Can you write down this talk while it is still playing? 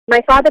My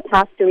father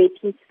passed away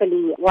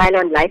peacefully while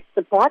on life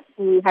support.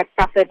 He had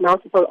suffered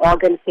multiple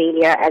organ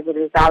failure as a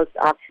result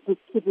of his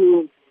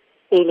kidneys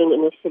failing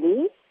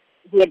initially.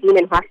 He had been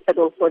in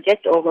hospital for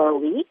just over a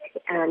week,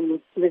 and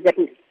he's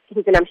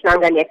in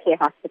Amshnanga Netcare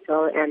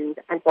Hospital, and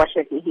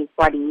unfortunately his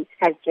body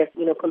has just,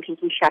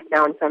 completely shut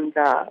down from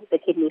the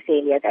kidney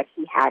failure that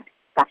he had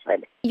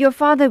suffered. Your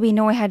father, we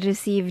know, had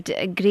received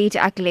great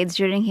accolades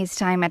during his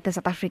time at the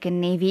South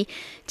African Navy.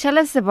 Tell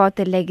us about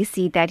the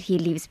legacy that he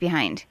leaves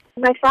behind.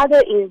 My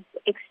father is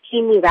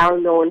extremely well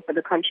known for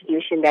the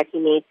contribution that he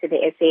made to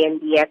the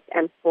SANDF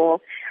and for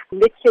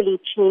literally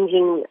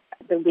changing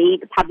the way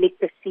the public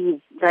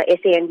perceives the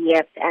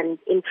SANDF and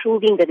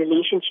improving the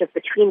relationship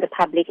between the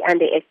public and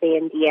the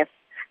SANDF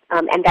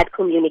and that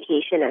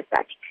communication as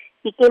such.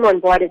 He came on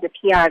board as a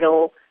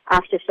PRO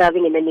after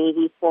serving in the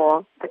Navy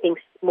for, I think,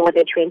 more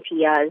than 20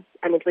 years,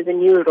 and it was a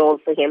new role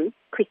for him.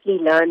 Quickly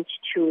learned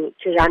to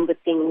run with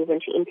things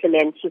and to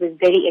implement. He was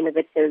very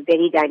innovative,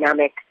 very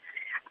dynamic.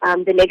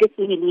 The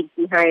legacy he leaves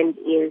behind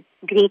is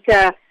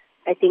greater,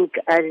 I think,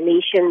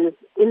 relations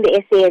in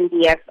the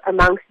SANDF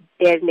amongst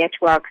their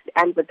networks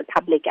and with the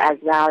public as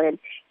well. And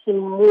he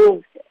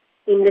moved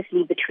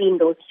seamlessly between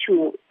those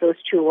two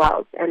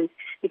worlds. And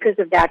because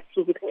of that,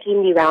 he's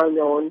extremely well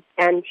known.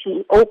 And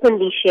he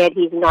openly shared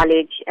his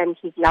knowledge and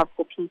his love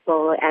for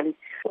people and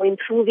for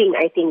improving,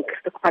 I think,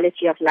 the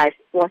quality of life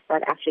for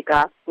South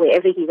Africa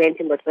wherever he went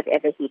and with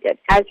whatever he did.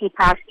 As he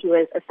passed, he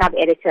was a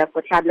sub-editor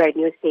for tabloid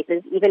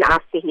newspapers. Even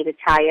after he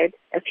retired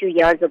a few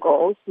years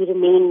ago, he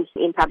remained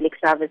in public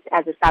service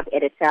as a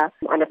sub-editor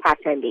on a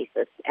part-time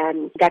basis.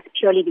 And that's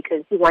purely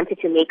because he wanted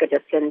to make a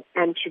difference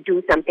and to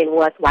do something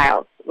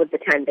worthwhile with the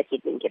time that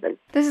he'd been given.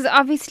 This is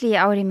obviously,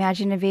 I would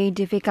imagine, a very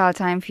difficult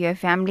time for your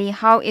family.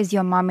 How is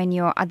your mom and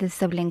your other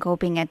sibling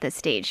coping at this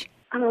stage?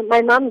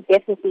 My mom's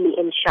definitely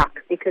in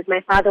shock because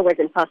my father was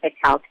in perfect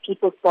health.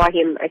 People saw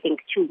him, I think,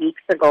 2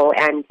 weeks ago,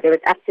 and there was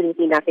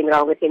absolutely nothing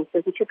wrong with him.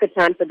 So he took a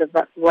turn for the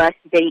worse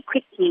very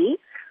quickly.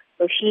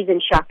 So she's in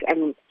shock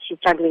and she's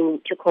struggling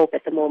to cope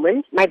at the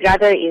moment. My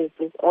brother is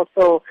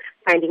also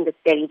finding this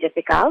very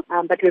difficult,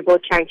 but we're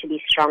both trying to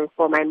be strong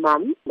for my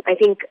mom. I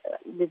think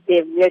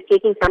we're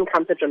taking some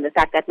comfort from the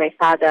fact that my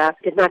father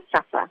did not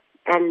suffer,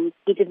 and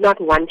he did not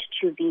want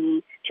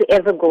to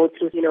ever go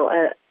through,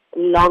 a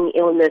long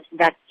illness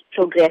that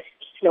progressed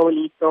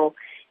slowly. So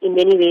in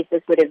many ways,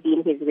 this would have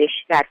been his wish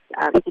that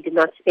he did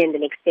not spend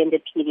an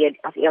extended period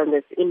of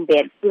illness in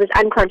bed. He was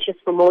unconscious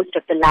for most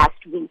of the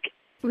last week.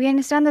 We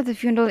understand that the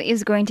funeral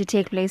is going to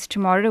take place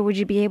tomorrow. Would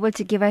you be able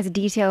to give us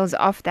details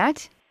of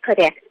that?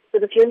 Correct. So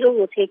the funeral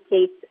will take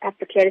place at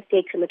the Clear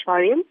Estate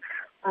Crematorium.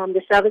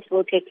 The service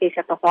will take place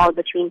at the hall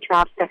between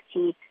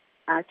 12:30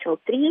 till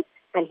 3,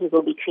 and he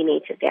will be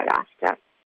cremated thereafter.